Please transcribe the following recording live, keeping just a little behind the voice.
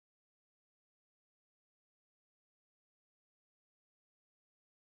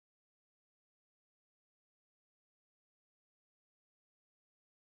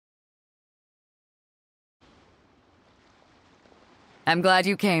I'm glad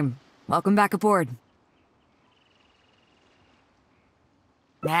you came. Welcome back aboard.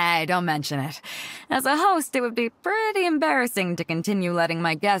 Hey, don't mention it. As a host, it would be pretty embarrassing to continue letting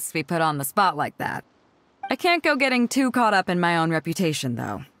my guests be put on the spot like that. I can't go getting too caught up in my own reputation,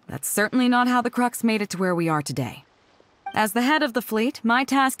 though. That's certainly not how the Crux made it to where we are today. As the head of the fleet, my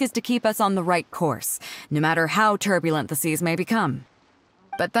task is to keep us on the right course, no matter how turbulent the seas may become.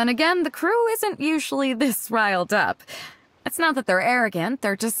 But then again, the crew isn't usually this riled up. It's not that they're arrogant,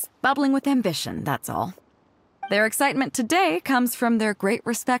 they're just bubbling with ambition, that's all. Their excitement today comes from their great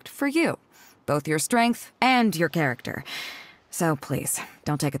respect for you, both your strength and your character. So please,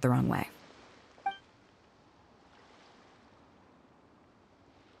 don't take it the wrong way.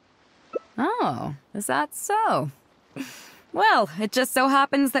 Oh, is that so? Well, it just so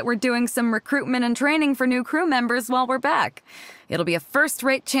happens that we're doing some recruitment and training for new crew members while we're back. It'll be a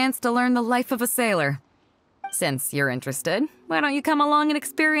first-rate chance to learn the life of a sailor. Since you're interested, why don't you come along and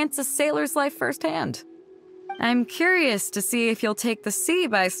experience a sailor's life firsthand? I'm curious to see if you'll take the sea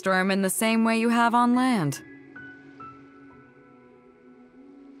by storm in the same way you have on land.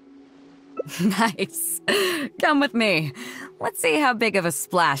 Nice. Come with me. Let's see how big of a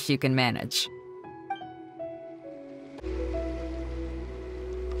splash you can manage.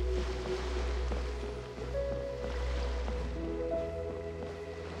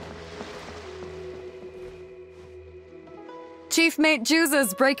 Chief Mate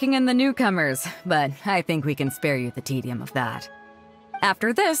Juza's breaking in the newcomers, but I think we can spare you the tedium of that.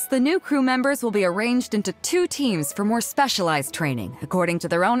 After this, the new crew members will be arranged into 2 teams for more specialized training, according to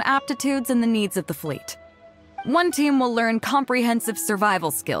their own aptitudes and the needs of the fleet. One team will learn comprehensive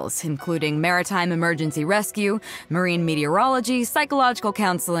survival skills, including maritime emergency rescue, marine meteorology, psychological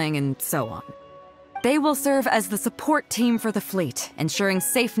counseling, and so on. They will serve as the support team for the fleet, ensuring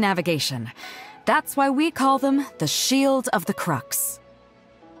safe navigation. That's why we call them the Shield of the Crux.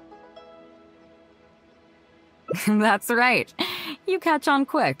 That's right. You catch on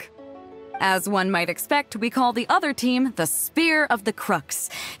quick. As one might expect, we call the other team the Spear of the Crux,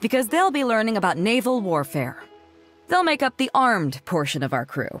 because they'll be learning about naval warfare. They'll make up the armed portion of our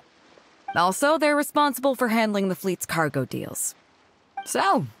crew. Also, they're responsible for handling the fleet's cargo deals.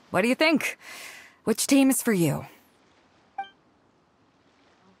 So, what do you think? Which team is for you?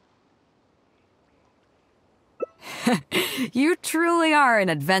 You truly are an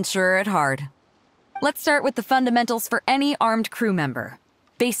adventurer at heart. Let's start with the fundamentals for any armed crew member.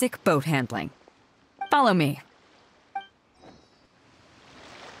 Basic boat handling. Follow me.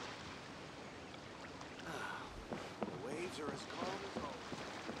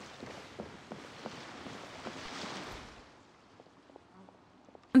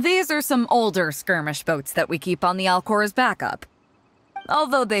 These are some older skirmish boats that we keep on the Alcor as backup.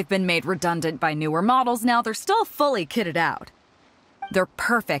 Although they've been made redundant by newer models now, they're still fully kitted out. They're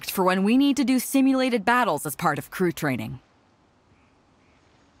perfect for when we need to do simulated battles as part of crew training.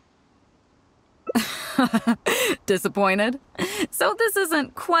 Disappointed? So this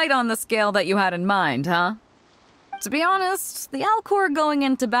isn't quite on the scale that you had in mind, huh? To be honest, the Alcor going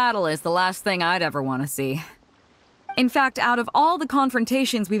into battle is the last thing I'd ever want to see. In fact, out of all the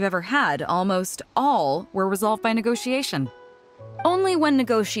confrontations we've ever had, almost all were resolved by negotiation. Only when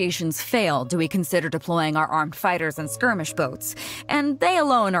negotiations fail do we consider deploying our armed fighters and skirmish boats, and they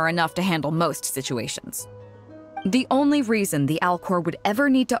alone are enough to handle most situations. The only reason the Alcor would ever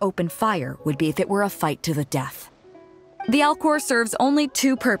need to open fire would be if it were a fight to the death. The Alcor serves only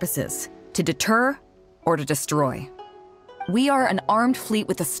 2 purposes: to deter or to destroy. We are an armed fleet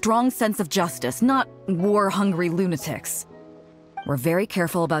with a strong sense of justice, not war-hungry lunatics. We're very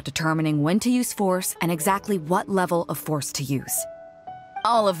careful about determining when to use force and exactly what level of force to use.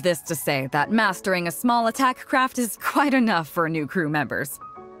 All of this to say that mastering a small attack craft is quite enough for new crew members.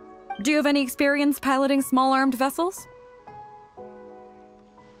 Do you have any experience piloting small armed vessels?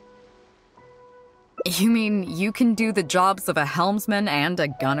 You mean you can do the jobs of a helmsman and a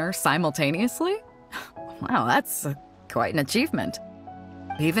gunner simultaneously? Wow, that's quite an achievement.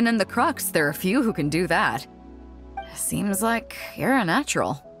 Even in the Crux, there are few who can do that. Seems like you're a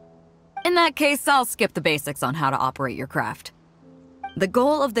natural. In that case, I'll skip the basics on how to operate your craft. The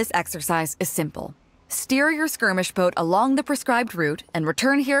goal of this exercise is simple. Steer your skirmish boat along the prescribed route and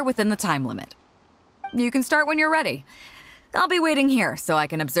return here within the time limit. You can start when you're ready. I'll be waiting here so I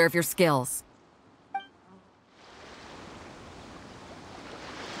can observe your skills.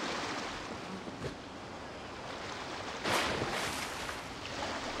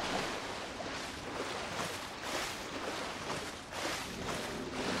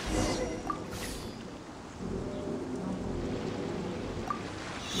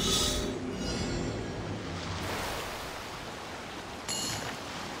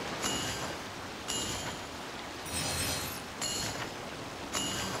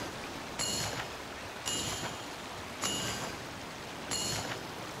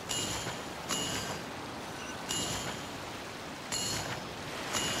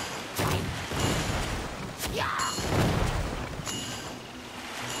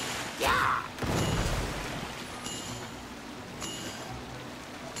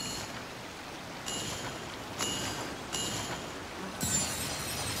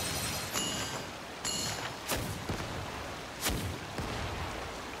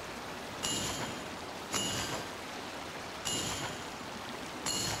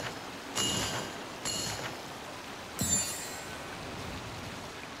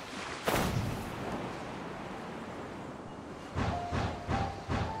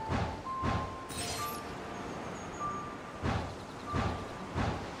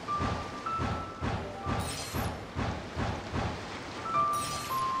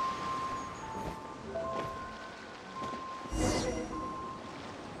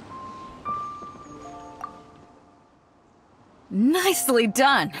 Nicely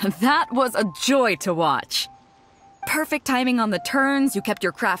done. That was a joy to watch. Perfect timing on the turns, you kept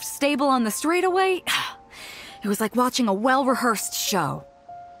your craft stable on the straightaway. It was like watching a well-rehearsed show.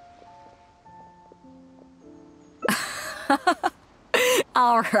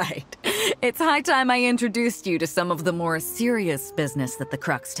 All right. It's high time I introduced you to some of the more serious business that the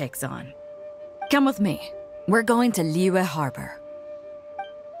Crux takes on. Come with me. We're going to Liyue Harbor.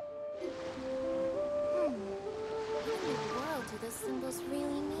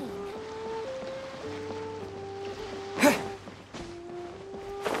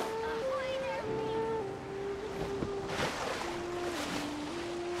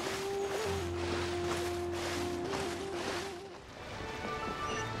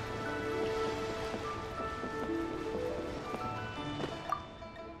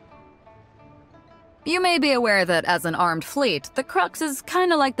 You may be aware that as an armed fleet, the Crux is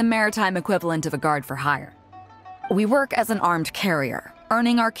kinda like the maritime equivalent of a guard for hire. We work as an armed carrier,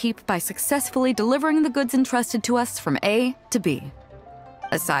 earning our keep by successfully delivering the goods entrusted to us from A to B.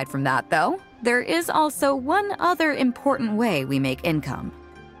 Aside from that, though, there is also one other important way we make income.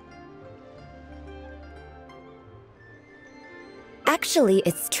 Actually,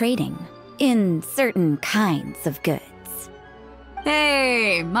 it's trading in certain kinds of goods.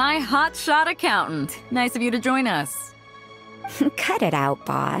 Hey, my hotshot accountant. Nice of you to join us. Cut it out,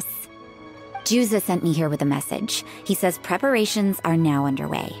 boss. Juza sent me here with a message. He says preparations are now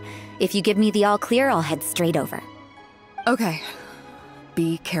underway. If you give me the all clear, I'll head straight over. Okay.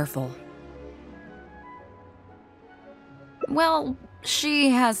 Be careful. Well,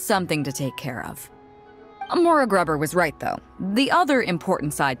 she has something to take care of. Mora Grubber was right, though. The other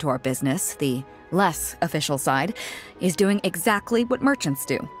important side to our business, the less official side, is doing exactly what merchants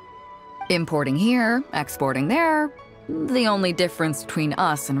do. Importing here, exporting there. The only difference between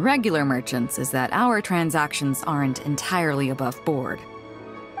us and regular merchants is that our transactions aren't entirely above board.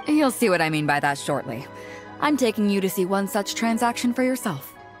 You'll see what I mean by that shortly. I'm taking you to see one such transaction for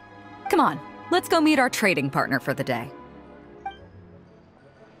yourself. Come on, let's go meet our trading partner for the day.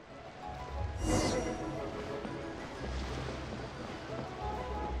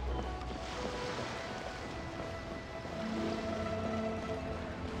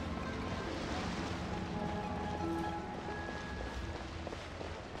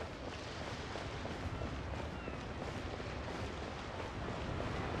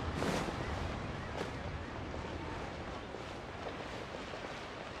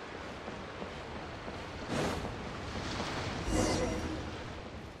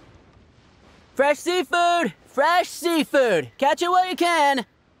 Fresh seafood! Fresh seafood! Catch it while you can!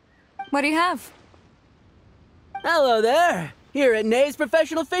 What do you have? Hello there! Here at Nay's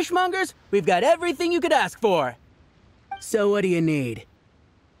Professional Fishmongers, we've got everything you could ask for. So what do you need?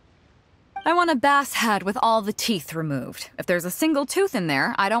 I want a bass head with all the teeth removed. If there's a single tooth in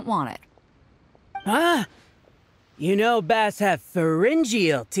there, I don't want it. Huh? You know bass have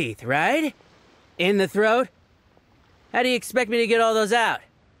pharyngeal teeth, right? In the throat? How do you expect me to get all those out?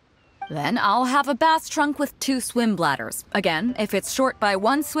 Then I'll have a bass trunk with 2 swim bladders. Again, if it's short by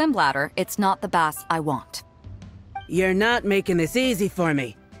 1 swim bladder, it's not the bass I want. You're not making this easy for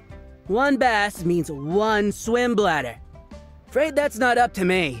me. 1 bass means 1 swim bladder. Afraid that's not up to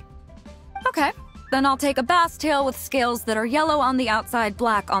me. Okay, then I'll take a bass tail with scales that are yellow on the outside,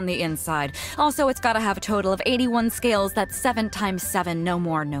 black on the inside. Also, it's gotta have a total of 81 scales, that's 7 times 7, no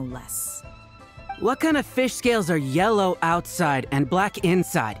more, no less. What kind of fish scales are yellow outside and black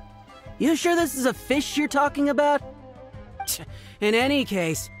inside? You sure this is a fish you're talking about? In any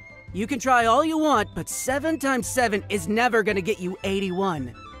case, you can try all you want, but 7 times 7 is never gonna get you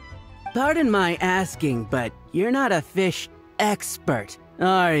 81. Pardon my asking, but you're not a fish expert,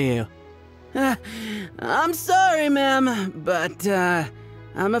 are you? I'm sorry, ma'am, but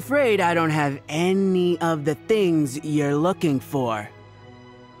I'm afraid I don't have any of the things you're looking for.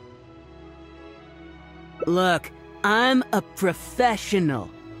 Look, I'm a professional.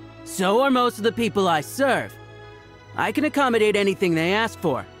 So are most of the people I serve. I can accommodate anything they ask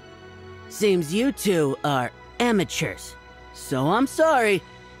for. Seems you two are amateurs. So I'm sorry,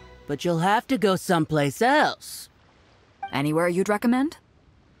 but you'll have to go someplace else. Anywhere you'd recommend?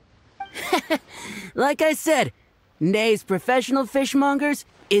 Like I said, Nay's Professional Fishmongers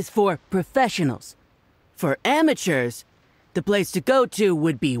is for professionals. For amateurs, the place to go to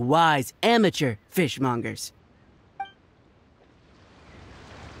would be Wise Amateur Fishmongers.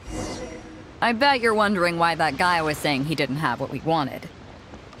 I bet you're wondering why that guy was saying he didn't have what we wanted.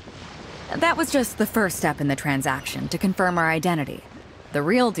 That was just the first step in the transaction to confirm our identity. The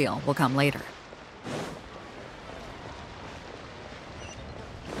real deal will come later.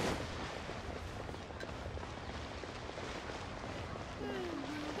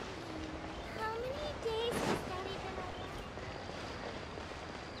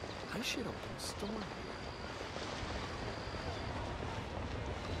 I should open a store here.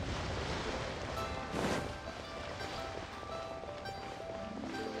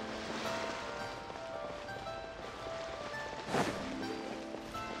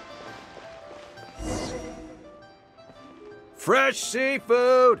 Fresh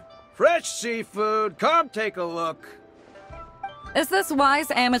seafood! Fresh seafood! Come take a look! Is this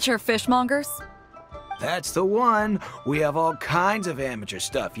Wise Amateur Fishmongers? That's the one. We have all kinds of amateur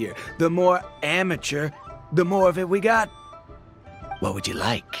stuff here. The more amateur, the more of it we got. What would you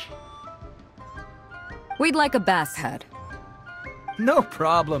like? We'd like a bass head. No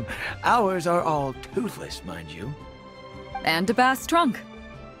problem. Ours are all toothless, mind you. And a bass trunk.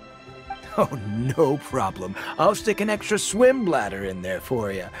 Oh, no problem. I'll stick an extra swim bladder in there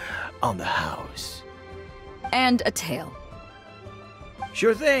for you. On the house. And a tail.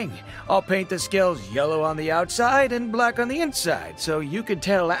 Sure thing. I'll paint the scales yellow on the outside and black on the inside, so you can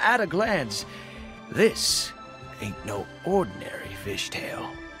tell at a glance, this ain't no ordinary fishtail.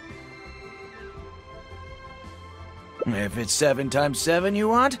 If it's 7 times 7 you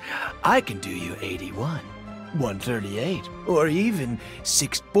want, I can do you 81, 138, or even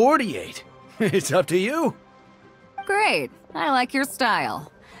 648. It's up to you. Great. I like your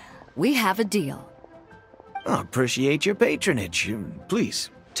style. We have a deal. I appreciate your patronage. Please,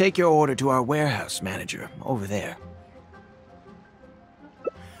 take your order to our warehouse manager over there.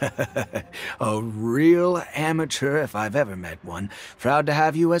 A real amateur if I've ever met one. Proud to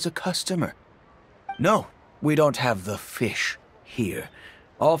have you as a customer. No, we don't have the fish here.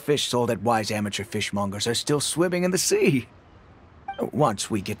 All fish sold at Wise Amateur Fishmongers are still swimming in the sea. Once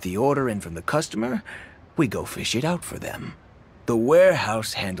we get the order in from the customer, we go fish it out for them. The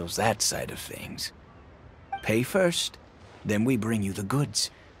warehouse handles that side of things. Pay first, then we bring you the goods.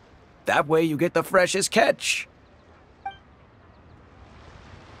 That way you get the freshest catch.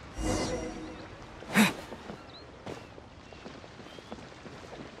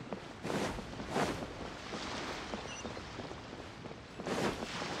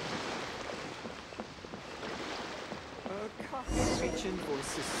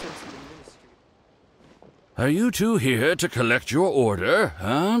 Are you two here to collect your order,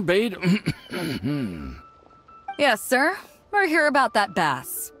 huh, Beidou? Yes, sir. We're here about that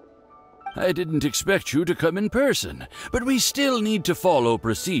bass. I didn't expect you to come in person, but we still need to follow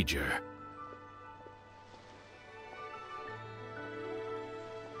procedure.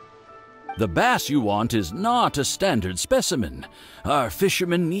 The bass you want is not a standard specimen. Our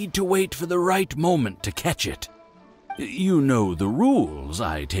fishermen need to wait for the right moment to catch it. You know the rules,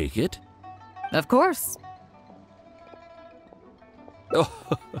 I take it? Of course.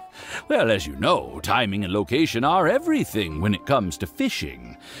 Oh, well, as you know, timing and location are everything when it comes to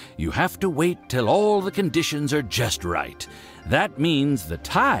fishing. You have to wait till all the conditions are just right. That means the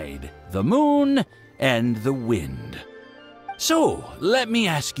tide, the moon, and the wind. So, let me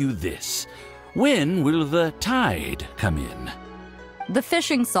ask you this. When will the tide come in? The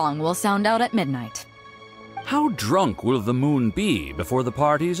fishing song will sound out at midnight. How drunk will the moon be before the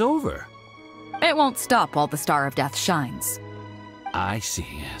party's over? It won't stop while the Star of Death shines. I see,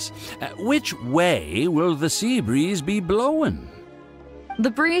 yes. Which way will the sea breeze be blowing?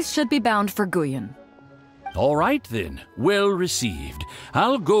 The breeze should be bound for Guyan. All right, then. Well received.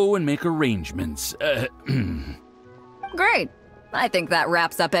 I'll go and make arrangements. Great. I think that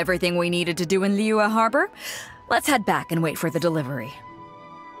wraps up everything we needed to do in Liyue Harbor. Let's head back and wait for the delivery.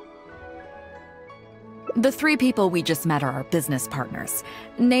 The 3 people we just met are our business partners.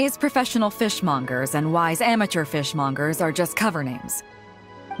 Nay's Professional Fishmongers and Wise Amateur Fishmongers are just cover names.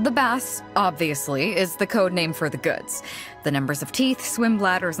 The bass, obviously, is the code name for the goods. The numbers of teeth, swim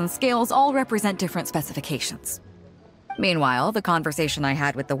bladders, and scales all represent different specifications. Meanwhile, the conversation I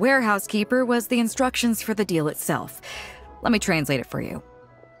had with the warehouse keeper was the instructions for the deal itself. Let me translate it for you.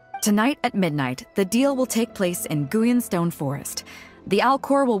 Tonight at midnight, the deal will take place in Guyanstone Forest. The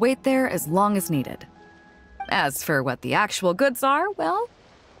Alcor will wait there as long as needed. As for what the actual goods are, well,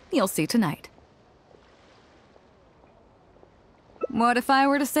 you'll see tonight. What if I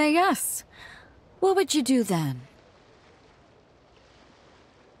were to say yes? What would you do then?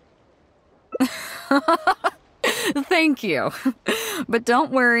 Thank you. But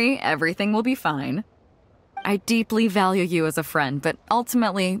don't worry, everything will be fine. I deeply value you as a friend, but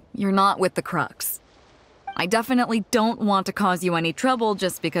ultimately, you're not with the Crux. I definitely don't want to cause you any trouble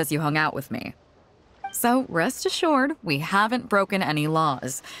just because you hung out with me. So rest assured, we haven't broken any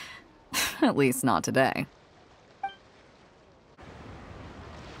laws. At least not today.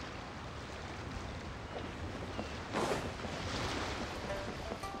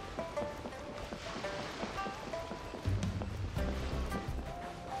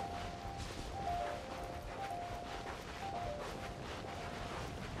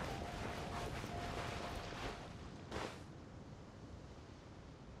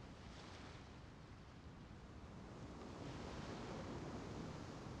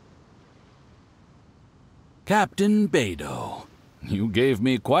 Captain Beidou, you gave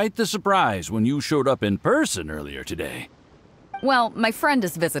me quite the surprise when you showed up in person earlier today. Well, my friend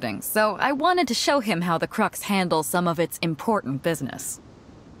is visiting, so I wanted to show him how the Crux handles some of its important business.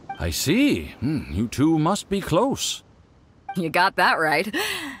 I see. You two must be close. You got that right.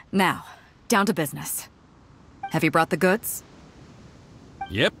 Now, down to business. Have you brought the goods?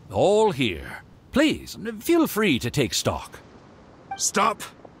 Yep, all here. Please, feel free to take stock. Stop!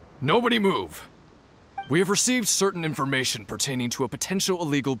 Nobody move! We have received certain information pertaining to a potential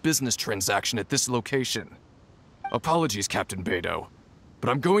illegal business transaction at this location. Apologies, Captain Beidou, but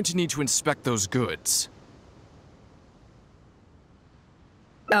I'm going to need to inspect those goods.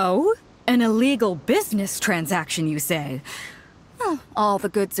 Oh? An illegal business transaction, you say? Well, all the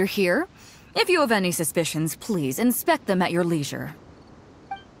goods are here. If you have any suspicions, please inspect them at your leisure.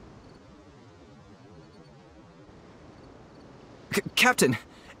 Captain,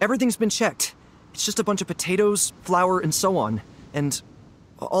 everything's been checked. It's just a bunch of potatoes, flour, and so on. And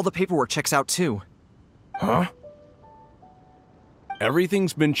all the paperwork checks out too. Huh?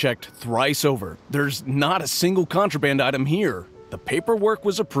 Everything's been checked thrice over. There's not a single contraband item here. The paperwork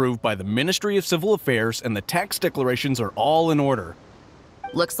was approved by the Ministry of Civil Affairs and the tax declarations are all in order.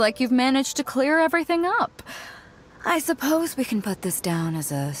 Looks like you've managed to clear everything up. I suppose we can put this down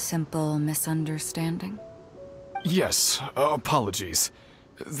as a simple misunderstanding. Yes, apologies.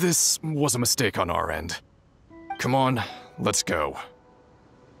 This was a mistake on our end. Come on, let's go.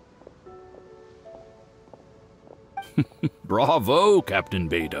 Bravo, Captain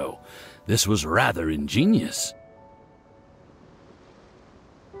Beidou. This was rather ingenious.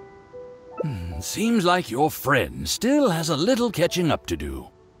 Seems like your friend still has a little catching up to do.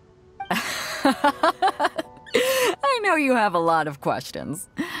 I know you have a lot of questions.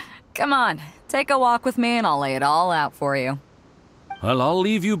 Come on, take a walk with me and I'll lay it all out for you. Well, I'll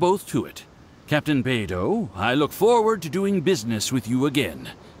leave you both to it. Captain Beidou, I look forward to doing business with you again.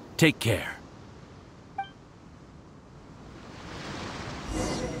 Take care.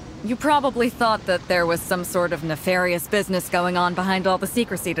 You probably thought that there was some sort of nefarious business going on behind all the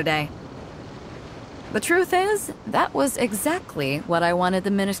secrecy today. The truth is, that was exactly what I wanted the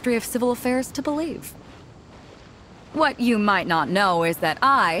Ministry of Civil Affairs to believe. What you might not know is that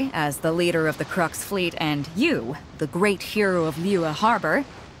I, as the leader of the Crux fleet, and you, the great hero of Liyue Harbor,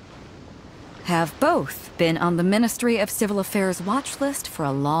 have both been on the Ministry of Civil Affairs watch list for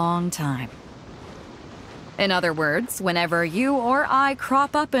a long time. In other words, whenever you or I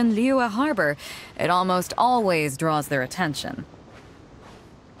crop up in Liyue Harbor, it almost always draws their attention.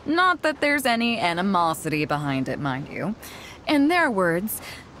 Not that there's any animosity behind it, mind you. In their words,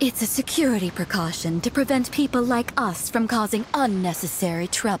 it's a security precaution to prevent people like us from causing unnecessary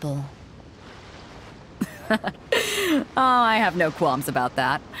trouble. Oh, I have no qualms about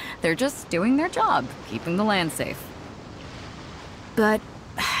that. They're just doing their job, keeping the land safe. But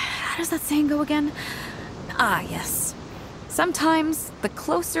how does that saying go again? Ah, yes. Sometimes the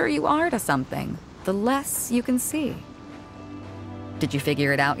closer you are to something, the less you can see. Did you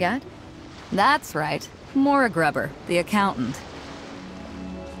figure it out yet? That's right. Maura Grubber, the accountant.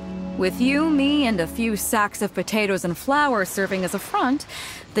 With you, me, and a few sacks of potatoes and flour serving as a front,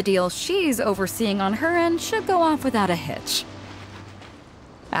 the deal she's overseeing on her end should go off without a hitch.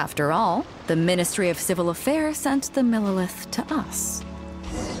 After all, the Ministry of Civil Affairs sent the Millilith to us.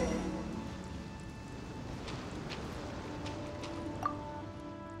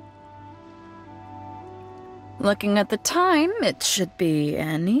 Looking at the time, it should be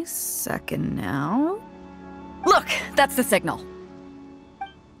any second now. Look, that's the signal.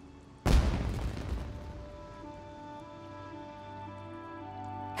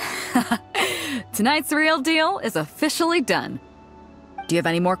 Tonight's real deal is officially done. Do you have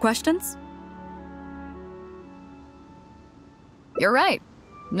any more questions? You're right.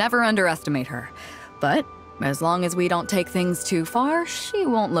 Never underestimate her. But as long as we don't take things too far, she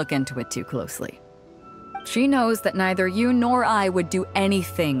won't look into it too closely. She knows that neither you nor I would do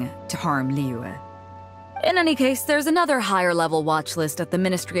anything to harm Liu. In any case, there's another higher-level watch list at the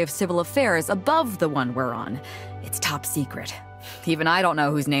Ministry of Civil Affairs above the one we're on. It's top secret. Even I don't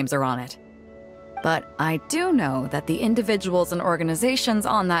know whose names are on it. But I do know that the individuals and organizations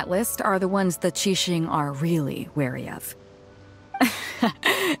on that list are the ones the Qixing are really wary of.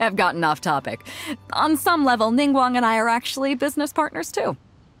 I've gotten off topic. On some level, Ningguang and I are actually business partners too.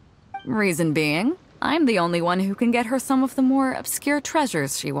 Reason being, I'm the only one who can get her some of the more obscure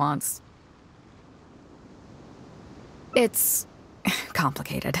treasures she wants. It's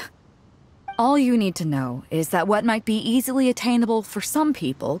complicated. All you need to know is that what might be easily attainable for some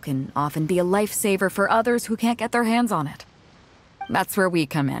people can often be a lifesaver for others who can't get their hands on it. That's where we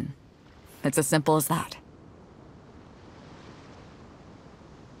come in. It's as simple as that.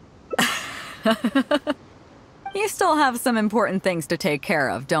 You still have some important things to take care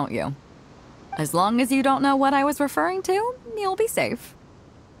of, don't you? As long as you don't know what I was referring to, you'll be safe.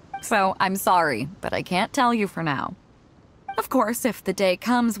 So, I'm sorry, but I can't tell you for now. Of course, if the day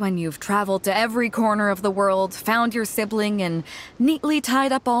comes when you've traveled to every corner of the world, found your sibling, and neatly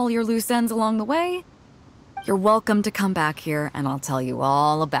tied up all your loose ends along the way, you're welcome to come back here and I'll tell you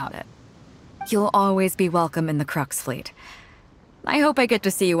all about it. You'll always be welcome in the Crux fleet. I hope I get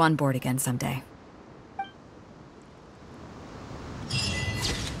to see you on board again someday.